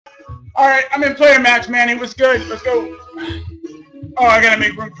All right, I'm in player match, Manny. What's good? Let's go. Oh, I gotta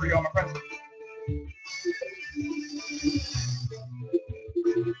make room for you, all my friends.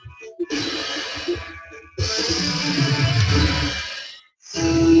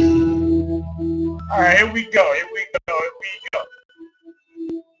 All right, here we go. Here we go. Here we go.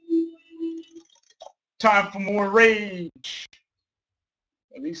 Time for more rage.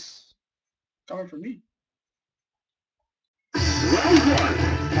 At least coming from me. Round one.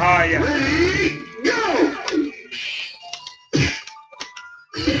 Ah, yeah. Ready, go!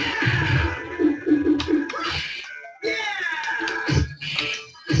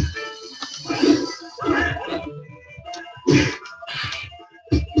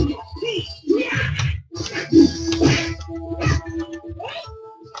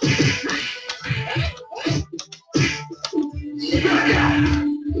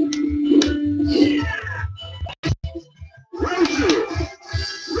 Round two.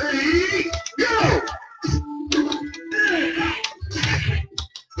 Ready, go!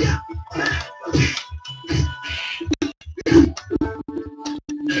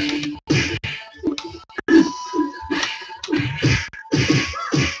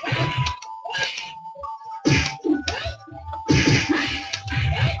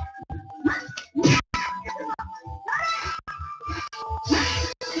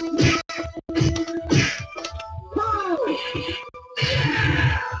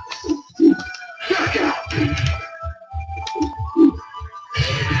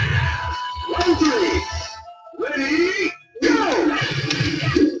 Round three. Ready, go!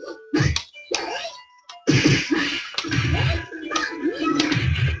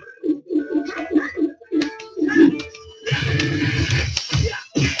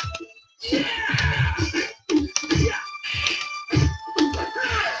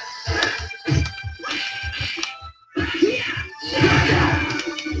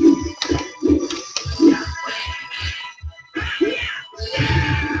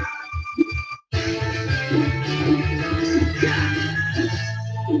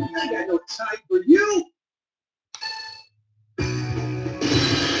 I got no time for you.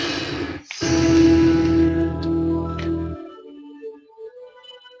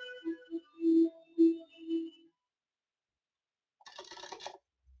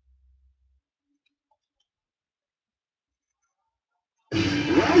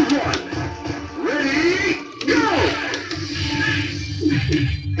 Round one. Ready, go!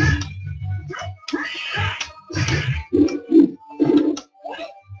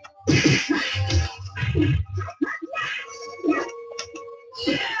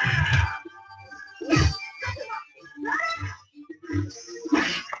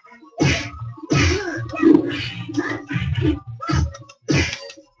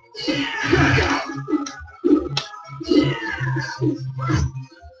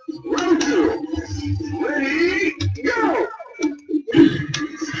 Round two. Ready, go!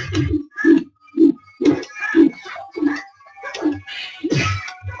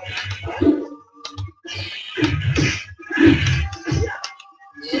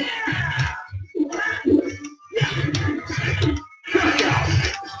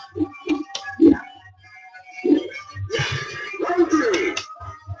 Round three.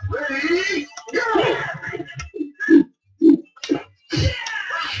 Ready, go!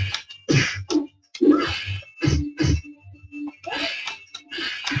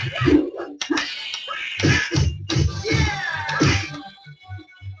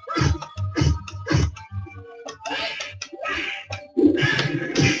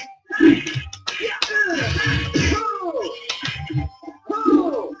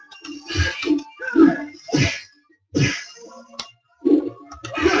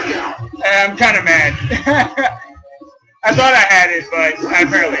 I'm kind of mad. I thought I had it, but I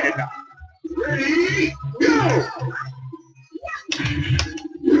apparently did not. Ready, go!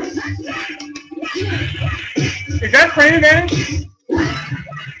 Is that frame advantage?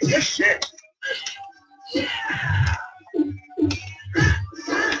 Good shit.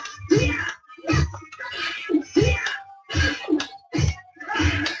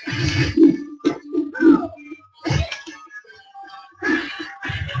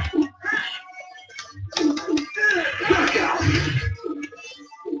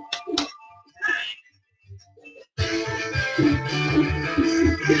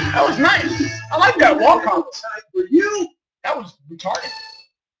 That was nice. I like that wall combo. Time for you. That was retarded.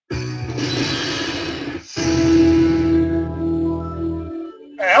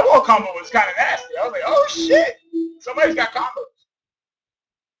 Hey, that wall combo was kind of nasty. I was like, oh shit. Somebody's got combos.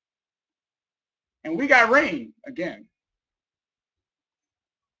 And we got rain again.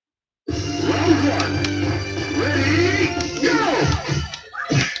 Round one. Ready, go!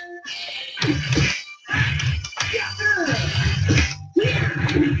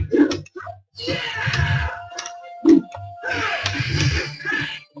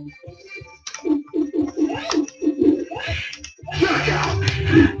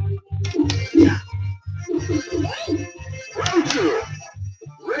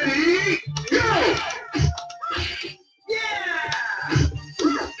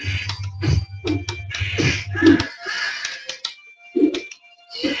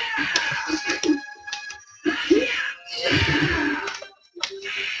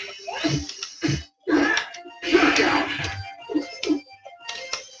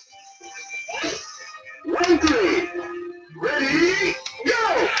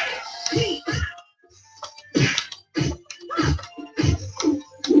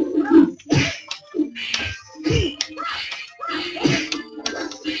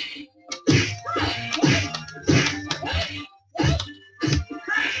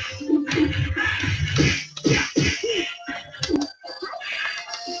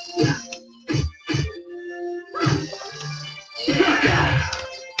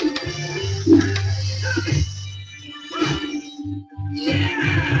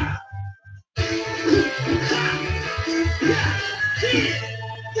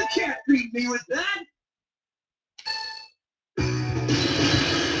 You can't beat me with that.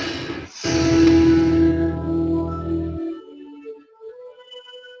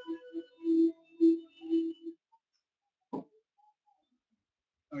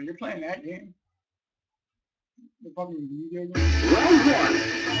 Oh, you're playing that game? The fucking video game? Round one.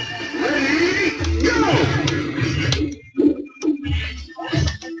 Ready, go!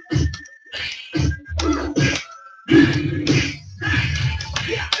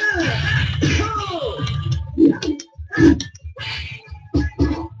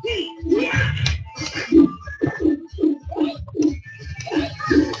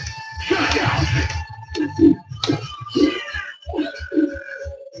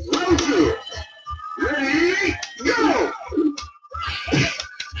 Round two. Ready, go!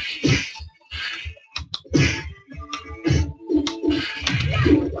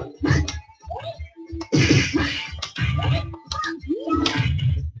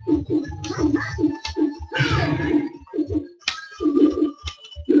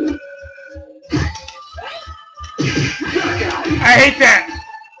 I hate that.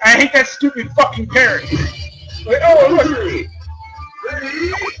 I hate that stupid fucking parrot. Like, oh, look. Three.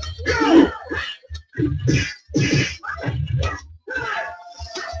 Ready, go!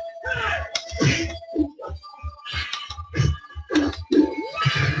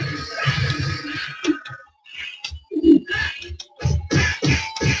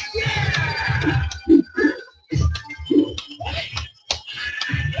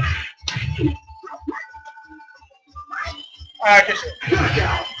 Good shit.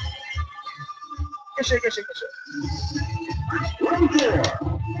 Knockout. Good shit, good shit, good shit. Round four.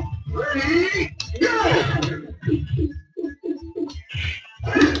 Ready, go!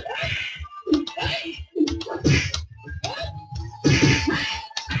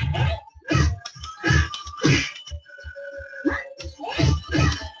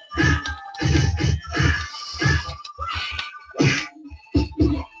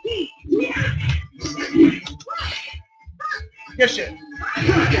 Good shit.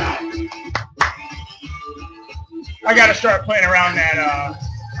 Knockout. I gotta start playing around that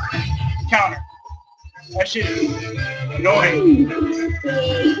counter. That shit is annoying.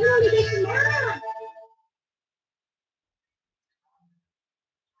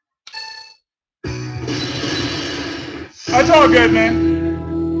 That's all good, man.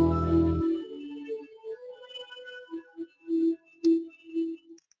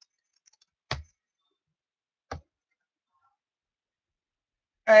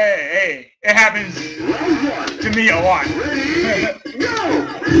 Hey, it happens Round one. to me a lot. Ready, go!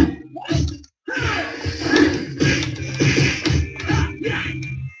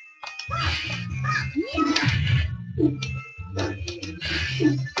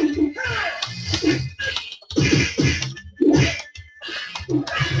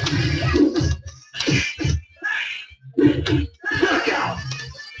 Knockout.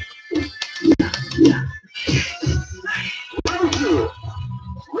 Round two.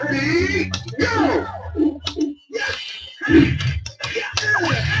 Ready, go!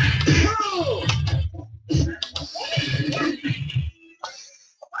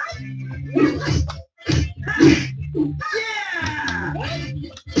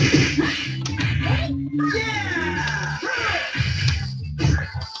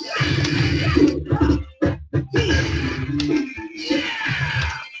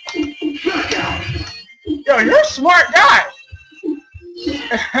 Knockout. Yo, you're a smart guy.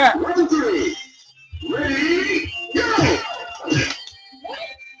 Round three. Ready, go!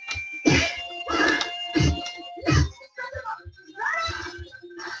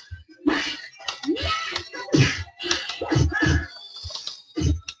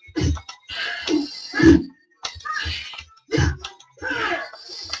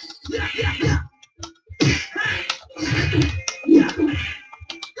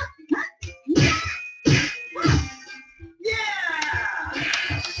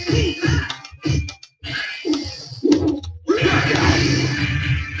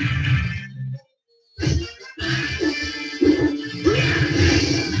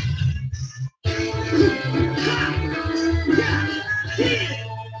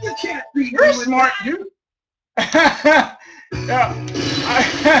 You can't beat You're me a with smart that. dude. Yeah,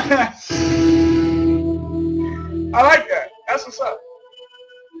 I like that. That's what's up.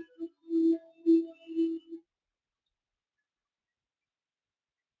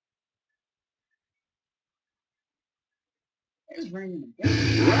 It's raining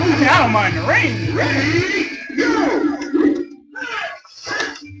again. I mean, I don't mind the rain. Ready, go!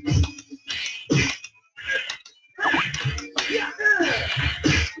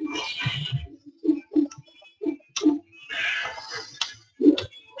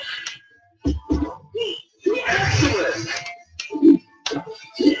 Excellent!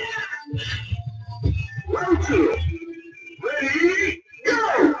 Round two. Ready,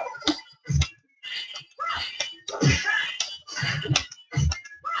 go!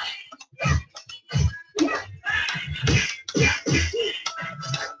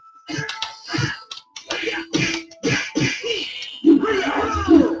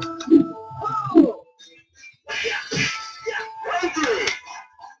 Round three.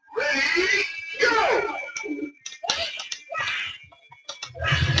 Ready, go!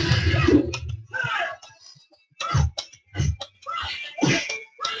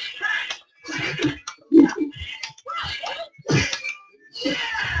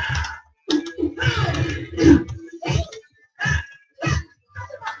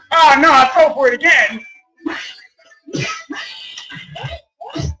 Oh no, I fell for it again.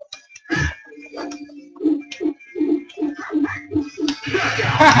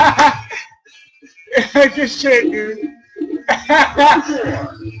 Good shit, dude.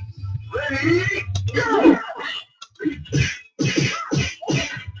 Ready, go!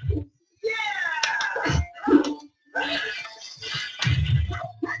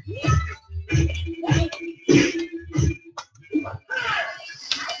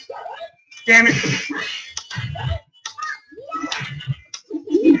 Damn it.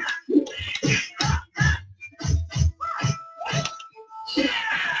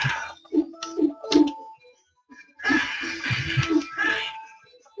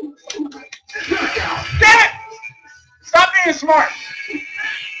 Damn it! Stop being smart.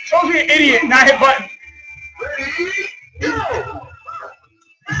 Supposed to be an idiot, not hit button. Ready, go!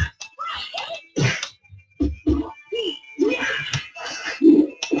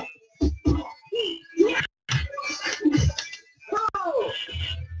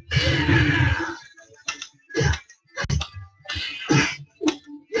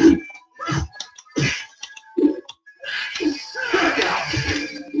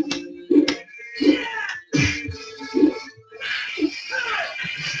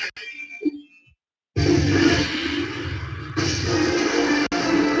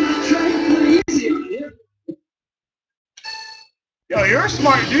 Yo, you're a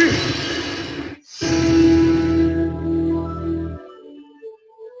smart dude. He's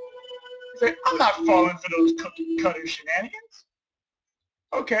like, I'm not falling for those cookie cutter shenanigans.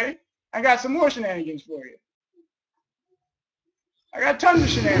 Okay, I got some more shenanigans for you. I got tons of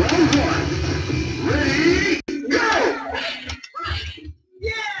shenanigans. Round one. Ready, go!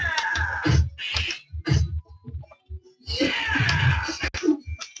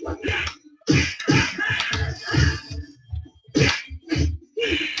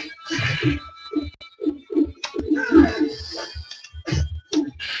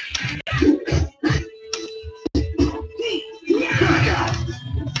 Knockout!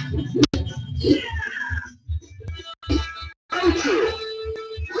 Round two.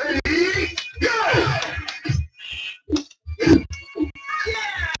 Ready, go!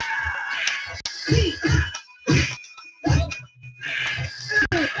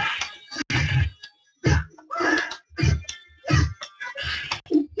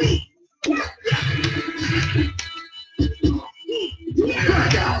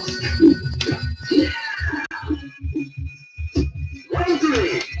 Knockout! Round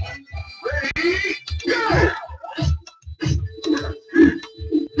three. Ready, go!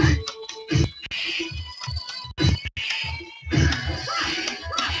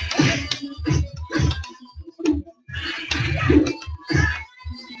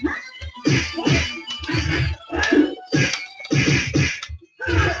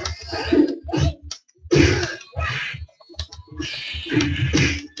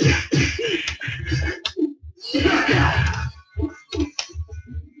 Knockout!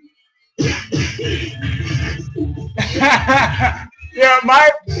 Yeah, my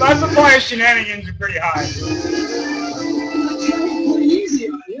supply of shenanigans are pretty high.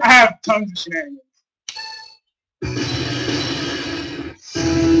 I have tons of shenanigans.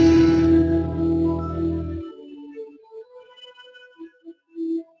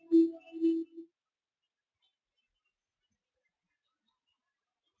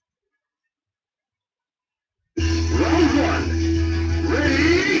 Round one.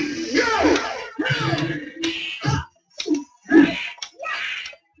 Ready, go!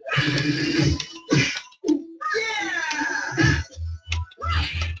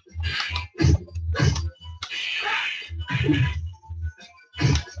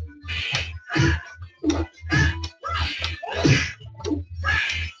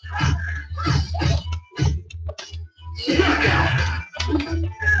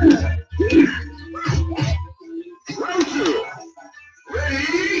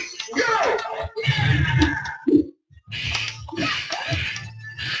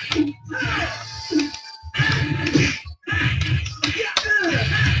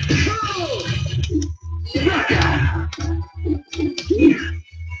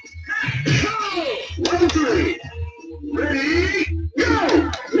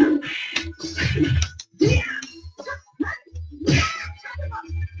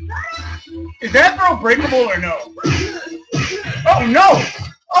 Is that throw breakable or no? Oh no!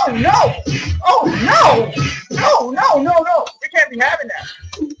 Oh no! Oh no! No! No! No! No! We can't be having that.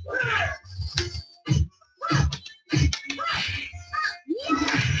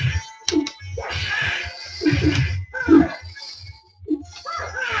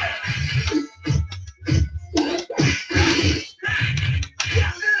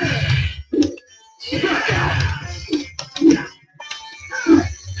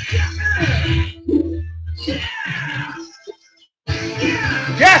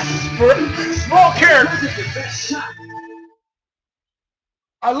 Yes! For small characters.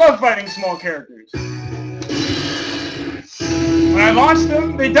 I love fighting small characters. When I launch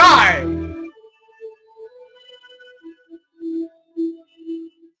them, they die.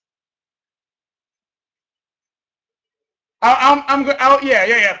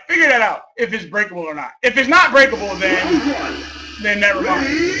 Yeah. Figure that out. If it's breakable or not. If it's not breakable, then never mind.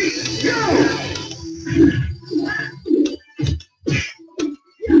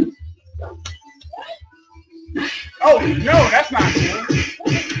 Oh no, that's not cool.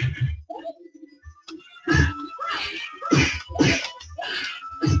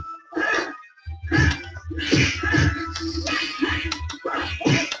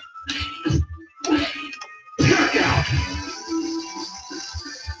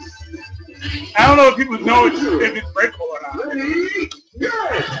 I don't know if people know if it's breakable or not. Ready, go!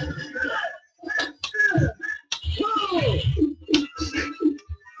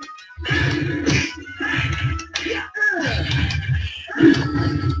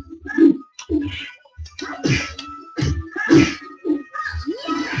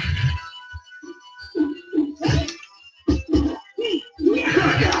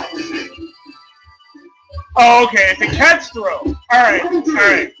 Oh, okay, it's a catch throw. All right.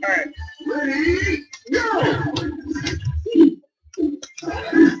 Ready, go!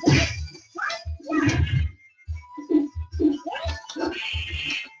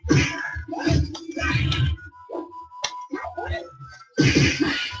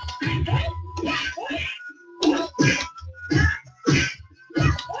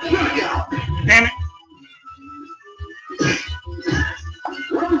 Damn it.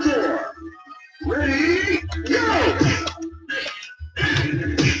 Round 4. Ready, go!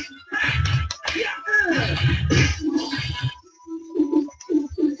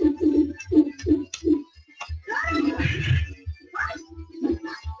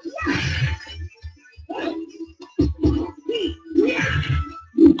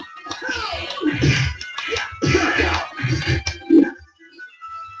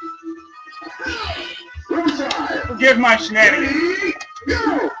 Forgive my shenanigans. Ready,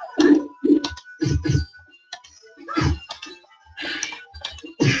 go!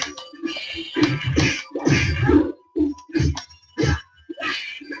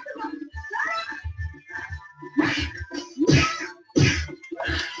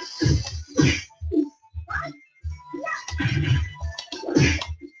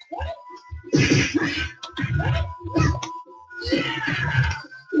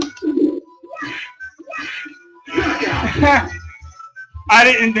 I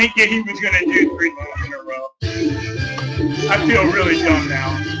didn't think that he was going to do 3 moves in a row. I feel really dumb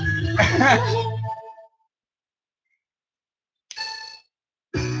now.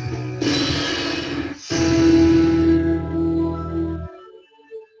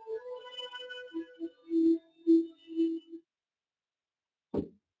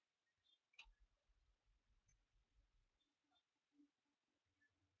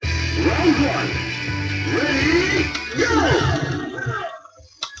 Round 1. Ready, go!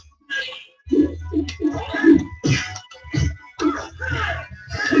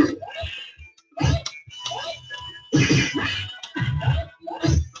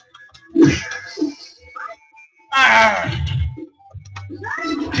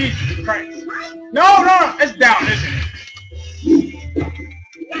 Jesus Christ. No, it's down, isn't it?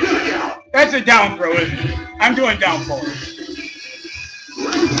 That's a down throw, isn't it? I'm doing down forward.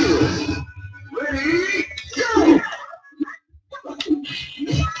 Round 2. Ready, go!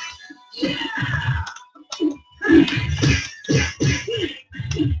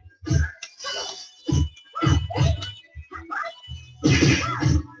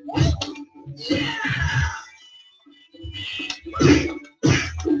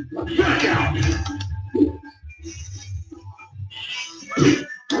 Back out!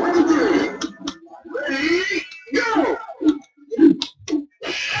 Round 3. Ready, go!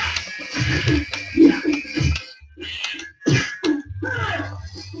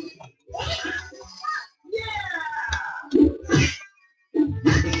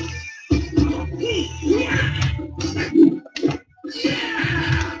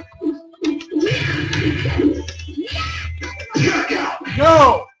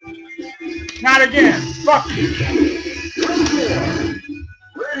 Round four.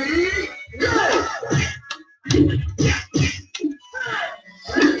 Ready, go!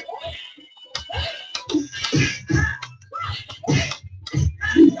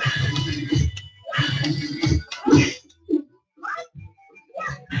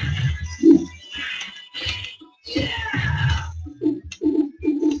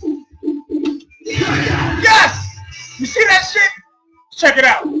 Yes! You see that shit? Check it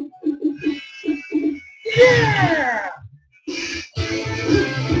out. Yeah!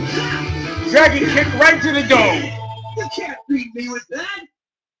 Dragon kick right to the dome. You can't beat me with that!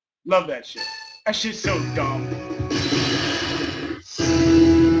 Love that shit. That shit's so dumb.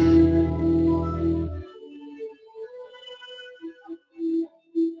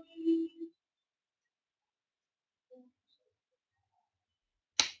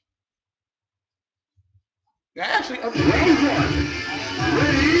 That actually up the Round one.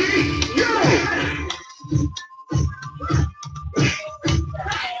 Ready, go!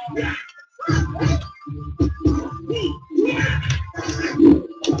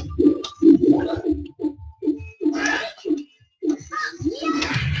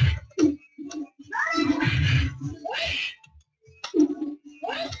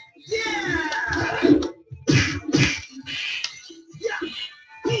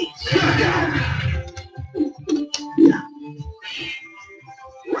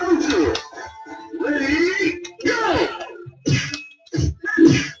 Round two. Ready, go!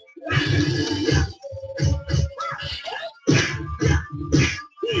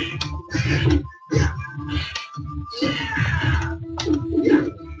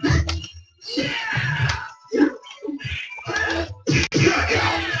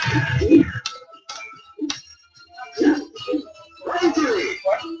 Round three.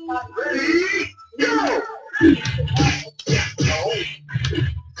 Ready, go!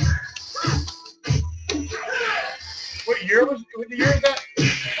 What year was that?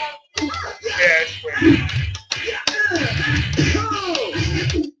 Yeah, it's great. Go!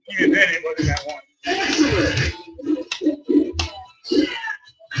 Even then it wasn't that one. Excellent!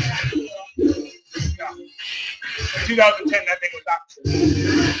 No. In 2010 that thing was not.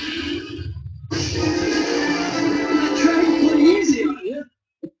 Try to play easy on you.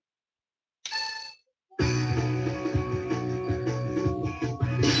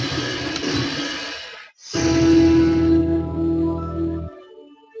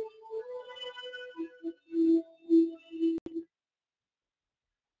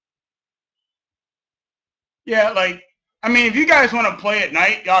 Yeah, like, I mean, if you guys want to play at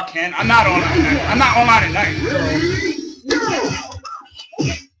night, y'all can. I'm not online at night. I'm not online at night. Ready, go!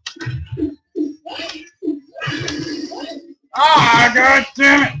 Ah, god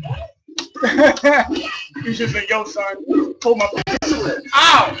damn it! You should say, yo, son, hold my. Excellent!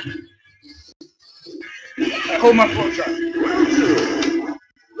 Ow! Hold my floor truck. Round two.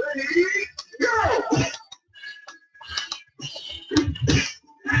 Ready, go!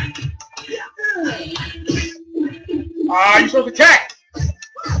 Ah, you supposed to attack.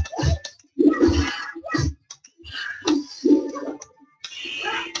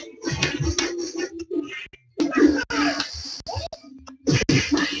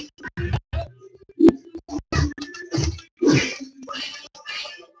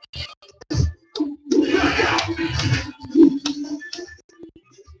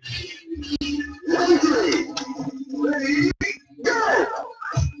 Round three. Ready, go!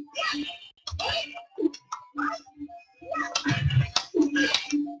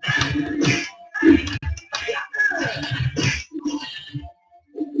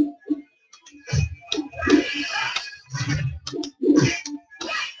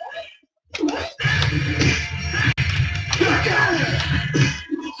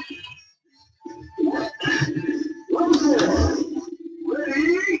 Round four.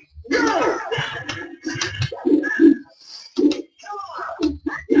 Ready, go!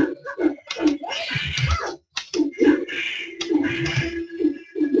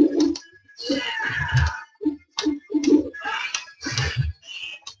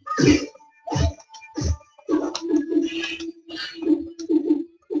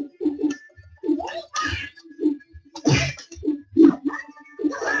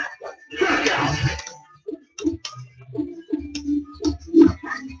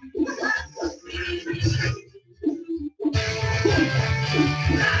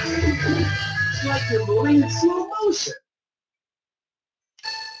 It's like you're moving in slow motion.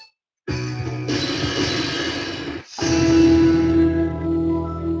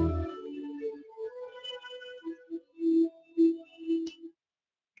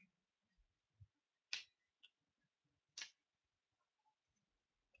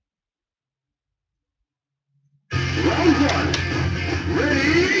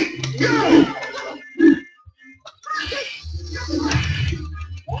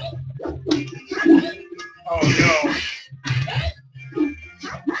 no.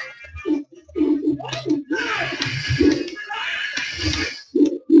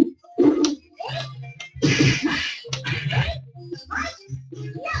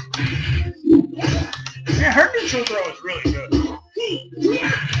 Man, her neutral throw is really good.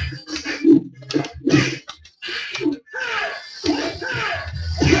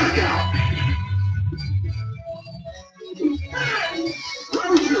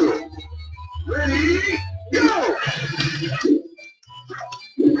 Round two. Ready, go!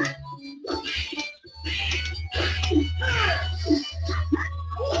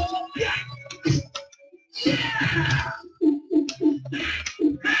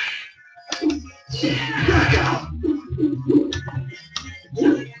 Back out.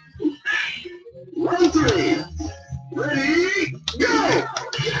 Round three. Ready, go!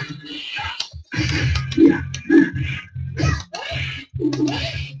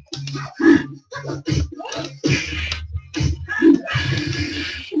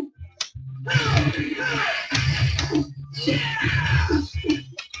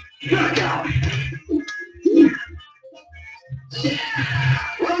 Back out.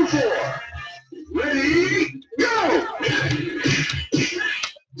 Round four. Ready, go!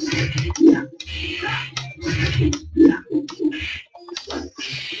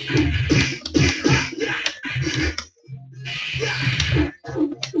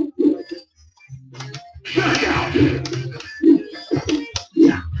 Back out.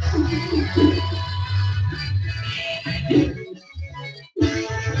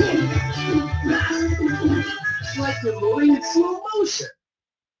 It's like you're moving in slow motion.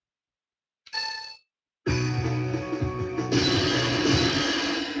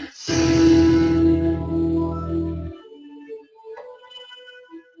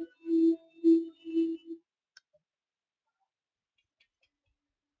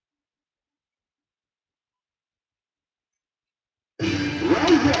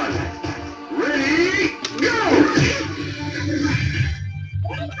 Round one. Ready, go!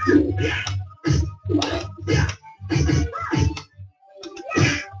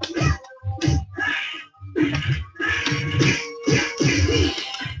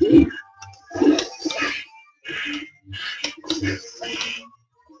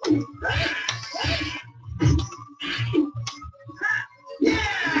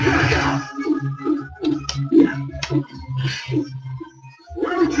 Back out.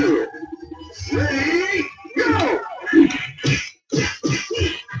 Round two. Ready, go!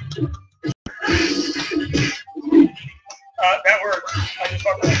 That worked. I just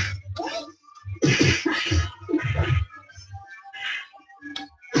fucked up.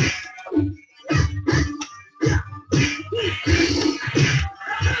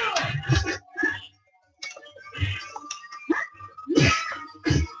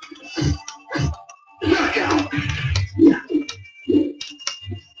 Back out.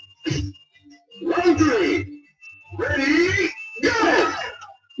 Round three. Ready, go!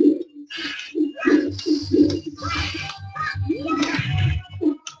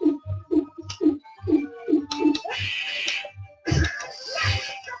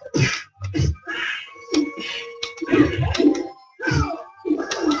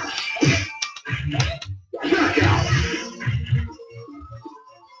 Back out.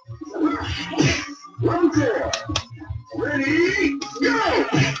 Round four. Ready, go!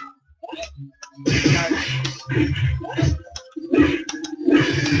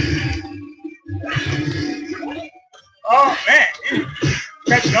 Oh, man. You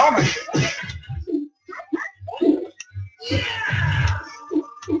catching all my shit.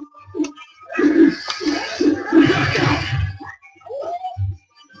 Back out.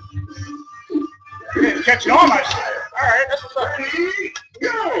 You're catching all my shit. All right, that's what's up. Ready,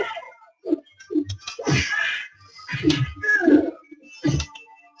 go!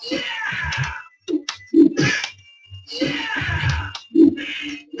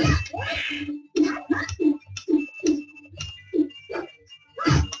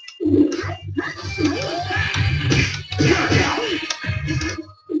 Back out.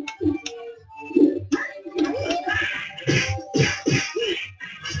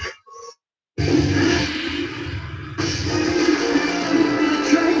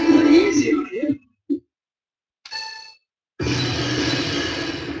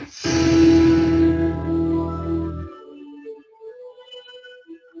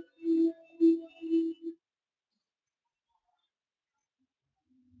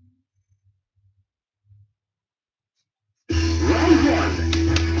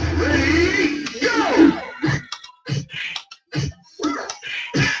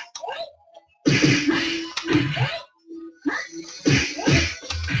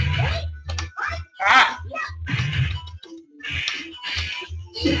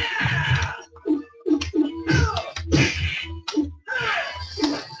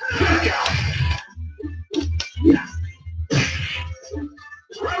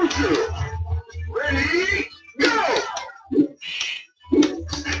 two, ready, go!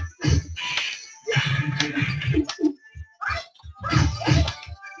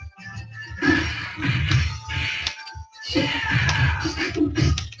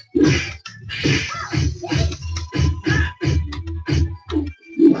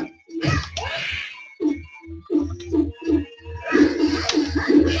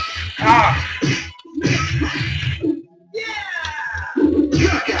 Ah!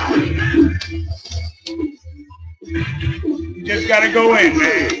 You just gotta go in,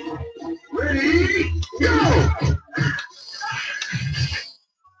 man. Ready, go!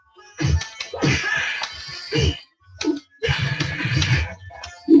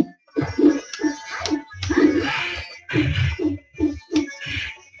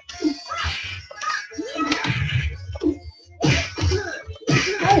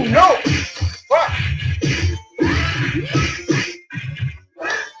 Oh no! What?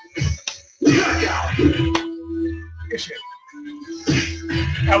 Good shit.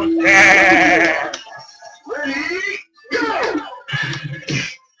 That was bad. Ready, go!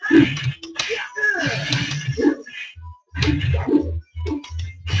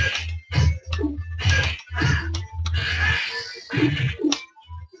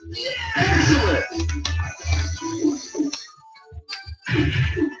 Excellent!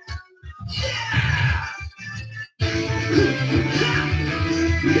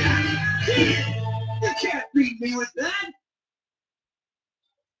 You can't beat me with that!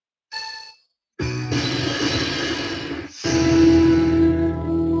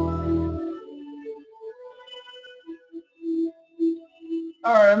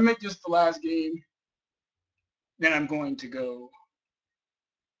 Alright, I'll make this the last game. Then I'm going to go.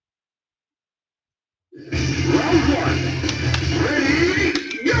 Round one. Ready,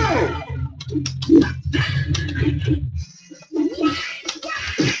 go!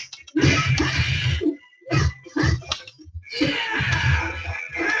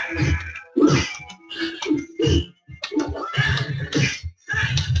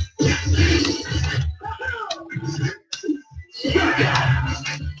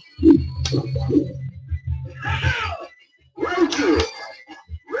 Round two.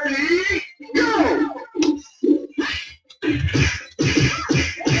 Ready, go!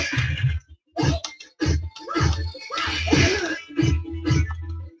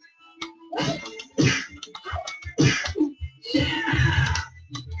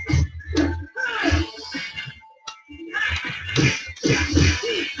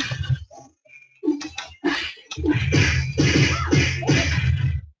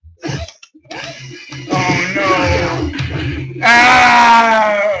 Oh no!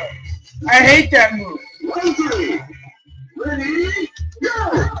 Ah! I hate that move. Round three. Ready, go!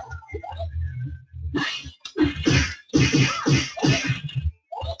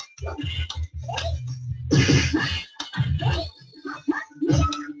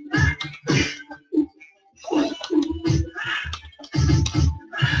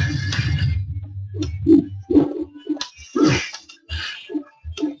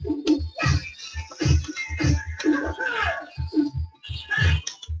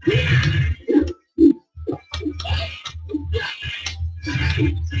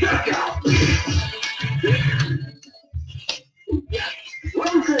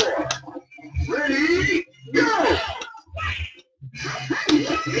 Round four. Ready, go!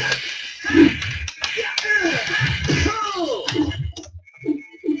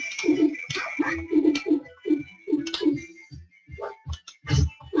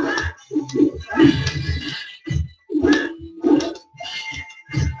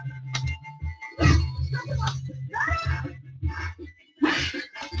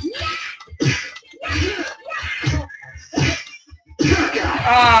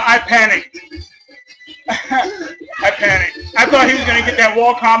 I panicked. I panicked. I thought he was gonna get that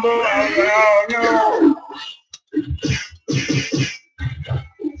wall combo. I was like, oh no.